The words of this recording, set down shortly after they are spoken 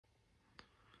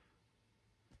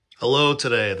Hello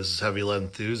today, this is Heavy Lead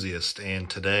Enthusiast, and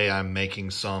today I'm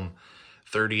making some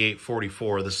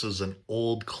 3844. This is an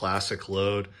old classic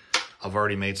load. I've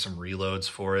already made some reloads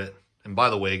for it. And by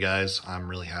the way, guys, I'm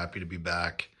really happy to be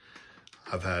back.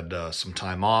 I've had some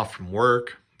time off from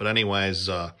work, but anyways,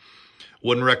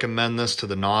 wouldn't recommend this to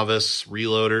the novice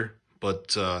reloader,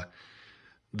 but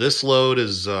this load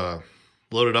is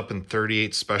loaded up in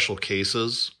 38 special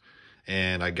cases,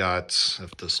 and I got,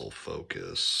 if this will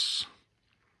focus,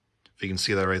 you can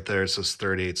see that right there, it says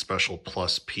 38 special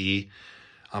plus P.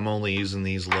 I'm only using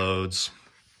these loads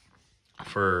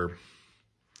for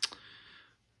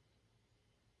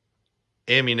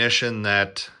ammunition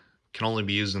that can only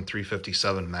be used in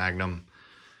 357 Magnum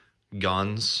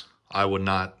guns. I would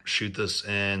not shoot this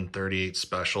in 38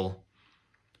 special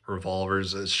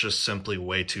revolvers. It's just simply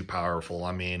way too powerful.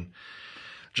 I mean,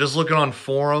 just looking on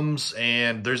forums,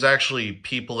 and there's actually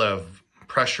people that have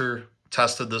pressure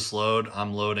tested this load.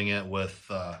 I'm loading it with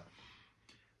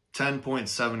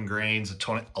 10.7 grains,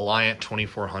 Alliant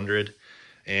 2400,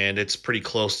 and it's pretty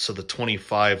close to the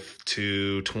 25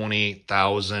 to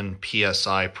 28,000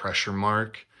 PSI pressure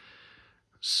mark.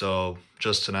 So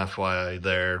just an FYI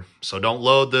there. So don't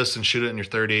load this and shoot it in your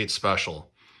 38 special.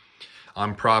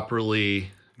 I'm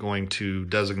properly going to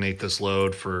designate this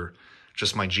load for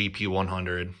just my GP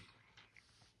 100.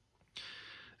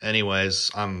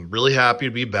 Anyways, I'm really happy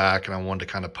to be back, and I wanted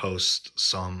to kind of post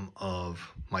some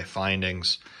of my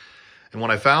findings. And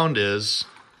what I found is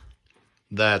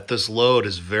that this load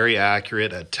is very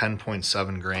accurate at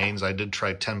 10.7 grains. I did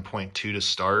try 10.2 to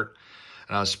start,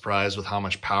 and I was surprised with how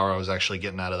much power I was actually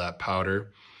getting out of that powder.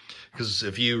 Because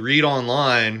if you read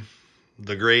online,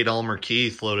 the great Elmer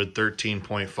Keith loaded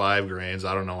 13.5 grains.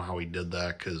 I don't know how he did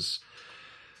that, because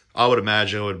I would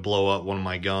imagine it would blow up one of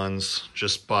my guns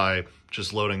just by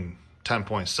loading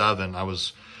 10.7. I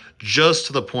was just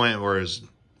to the point where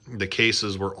the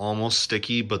cases were almost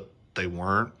sticky, but they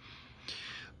weren't.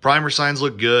 Primer signs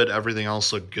look good, everything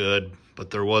else looked good,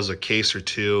 but there was a case or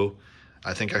two.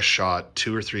 I think I shot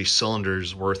 2 or 3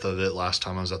 cylinders worth of it last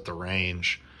time I was at the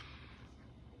range.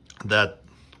 That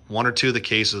 1 or 2 of the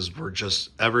cases were just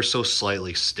ever so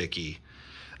slightly sticky.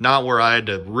 Not where I had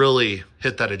to really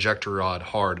hit that ejector rod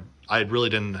hard. I really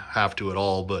didn't have to at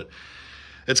all, but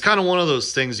it's kind of one of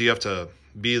those things you have to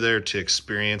be there to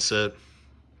experience it.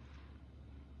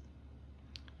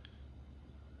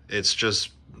 It's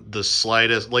just the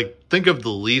slightest, like, think of the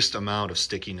least amount of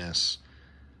stickiness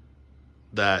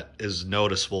that is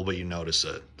noticeable, but you notice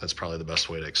it. That's probably the best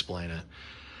way to explain it.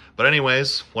 But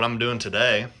anyways, what I'm doing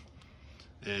today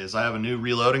is I have a new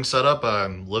reloading setup.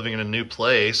 I'm living in a new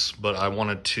place, but I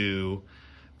wanted to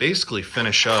basically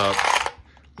finish up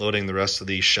loading the rest of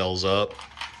these shells up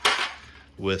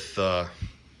with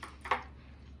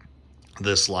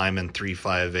this Lyman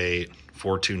 358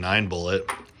 429 bullet,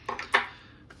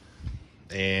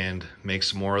 and make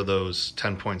some more of those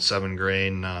 10.7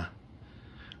 grain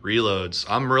reloads.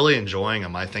 I'm really enjoying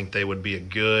them. I think they would be a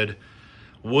good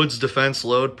woods defense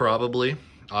load probably.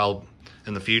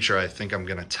 In the future, I think I'm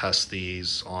gonna test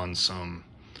these on some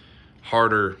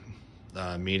harder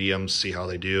mediums, see how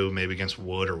they do, maybe against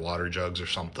wood or water jugs or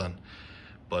something.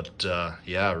 But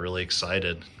yeah, really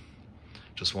excited.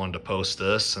 Just wanted to post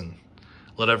this and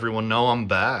let everyone know I'm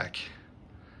back.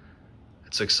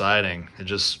 It's exciting. It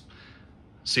just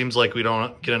seems like we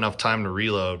don't get enough time to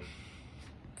reload.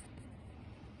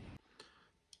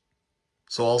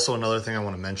 So also another thing I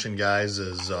want to mention, guys,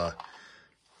 is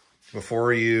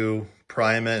before you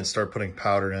prime it and start putting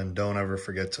powder in, don't ever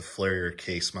forget to flare your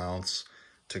case mounts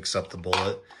to accept the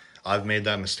bullet. I've made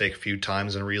that mistake a few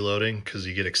times in reloading because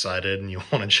you get excited and you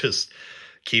want to just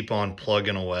keep on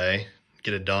plugging away,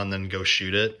 get it done, then go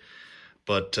shoot it.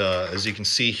 But as you can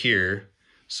see here,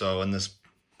 so in this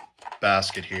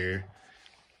basket here,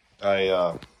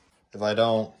 if I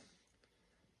don't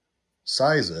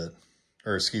size it,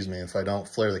 or excuse me, if I don't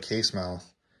flare the case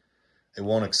mouth, it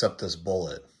won't accept this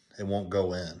bullet. It won't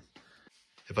go in.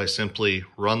 If I simply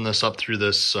run this up through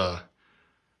this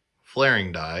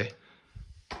flaring die,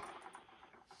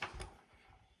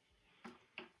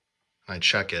 I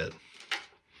check it,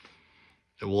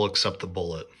 it will accept the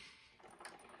bullet.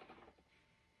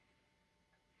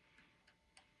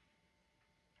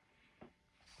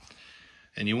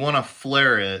 And you want to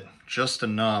flare it just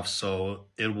enough so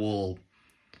it will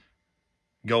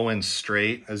go in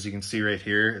straight. As you can see right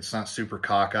here, it's not super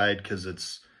cockeyed because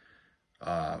it's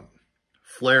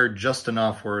flared just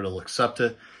enough where it'll accept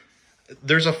it.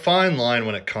 There's a fine line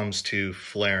when it comes to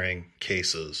flaring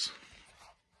cases.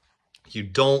 You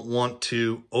don't want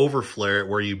to over flare it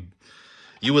where you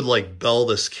would like bell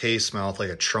this case mouth like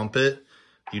a trumpet.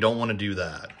 You don't want to do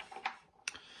that.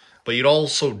 But you'd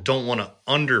also don't want to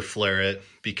under flare it,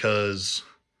 because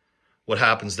what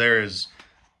happens there is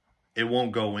it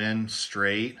won't go in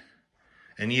straight.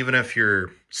 And even if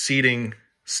your seating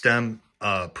stem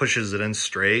pushes it in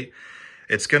straight,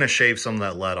 it's going to shave some of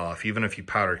that lead off, even if you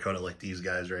powder coat it like these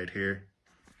guys right here.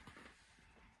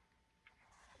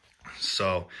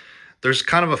 So there's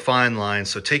kind of a fine line.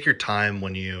 So take your time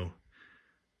when you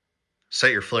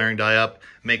set your flaring die up,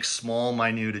 make small,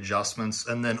 minute adjustments.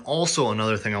 And then also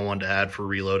another thing I wanted to add for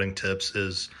reloading tips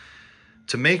is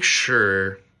to make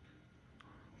sure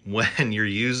when you're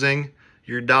using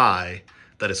your die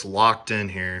that it's locked in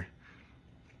here.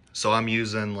 So I'm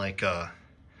using like I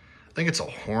think it's a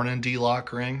Horn & D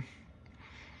lock ring.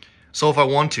 So if I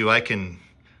want to, I can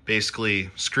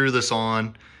basically screw this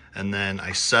on, and then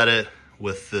I set it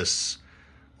with this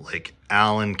like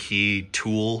Allen key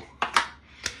tool,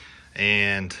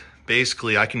 and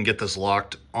basically I can get this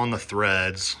locked on the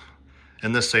threads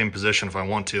in this same position if I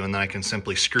want to, and then I can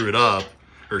simply screw it up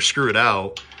or screw it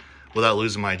out without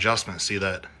losing my adjustment. See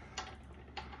that?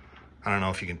 I don't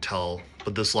know if you can tell,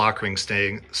 but this lock ring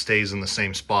stays in the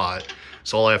same spot.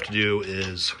 So all I have to do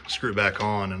is screw it back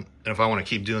on, and if I want to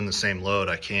keep doing the same load,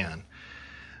 I can.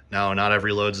 Now, not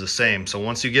every load's the same. So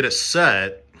once you get it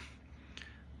set,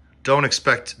 don't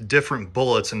expect different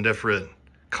bullets and different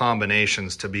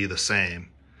combinations to be the same.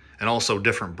 And also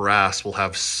different brass will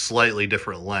have slightly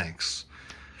different lengths.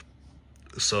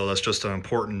 So that's just an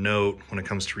important note when it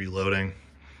comes to reloading.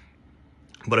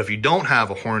 But if you don't have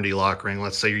a Horn & D lock ring,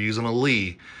 let's say you're using a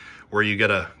Lee, where you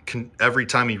get every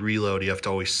time you reload, you have to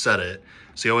always set it.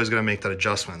 So you always got to make that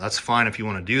adjustment. That's fine if you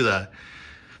want to do that.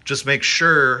 Just make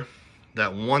sure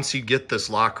that once you get this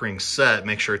lock ring set,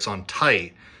 make sure it's on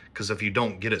tight. Because if you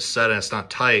don't get it set and it's not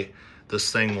tight,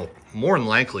 this thing will more than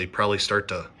likely probably start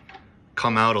to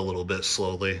come out a little bit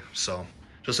slowly. So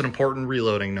just an important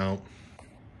reloading note.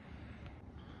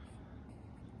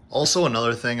 Also,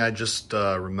 another thing I just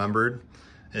remembered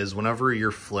is whenever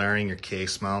you're flaring your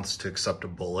case mounts to accept a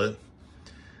bullet,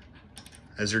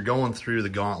 as you're going through the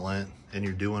gauntlet and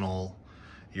you're doing all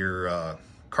your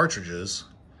cartridges,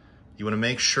 you want to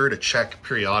make sure to check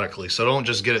periodically. So don't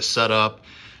just get it set up,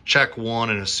 check one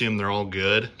and assume they're all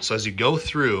good. So as you go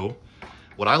through,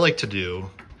 what I like to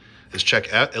do is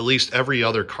check at least every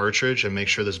other cartridge and make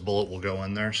sure this bullet will go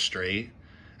in there straight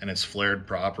and it's flared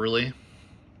properly.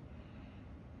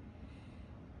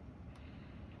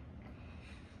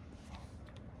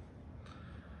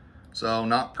 So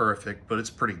not perfect, but it's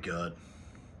pretty good.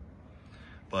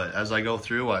 But as I go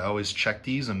through, I always check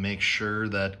these and make sure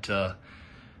that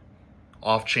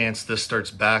off chance this starts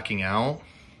backing out,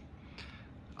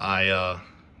 I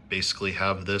basically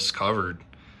have this covered.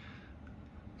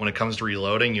 When it comes to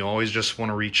reloading, you always just want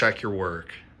to recheck your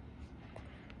work.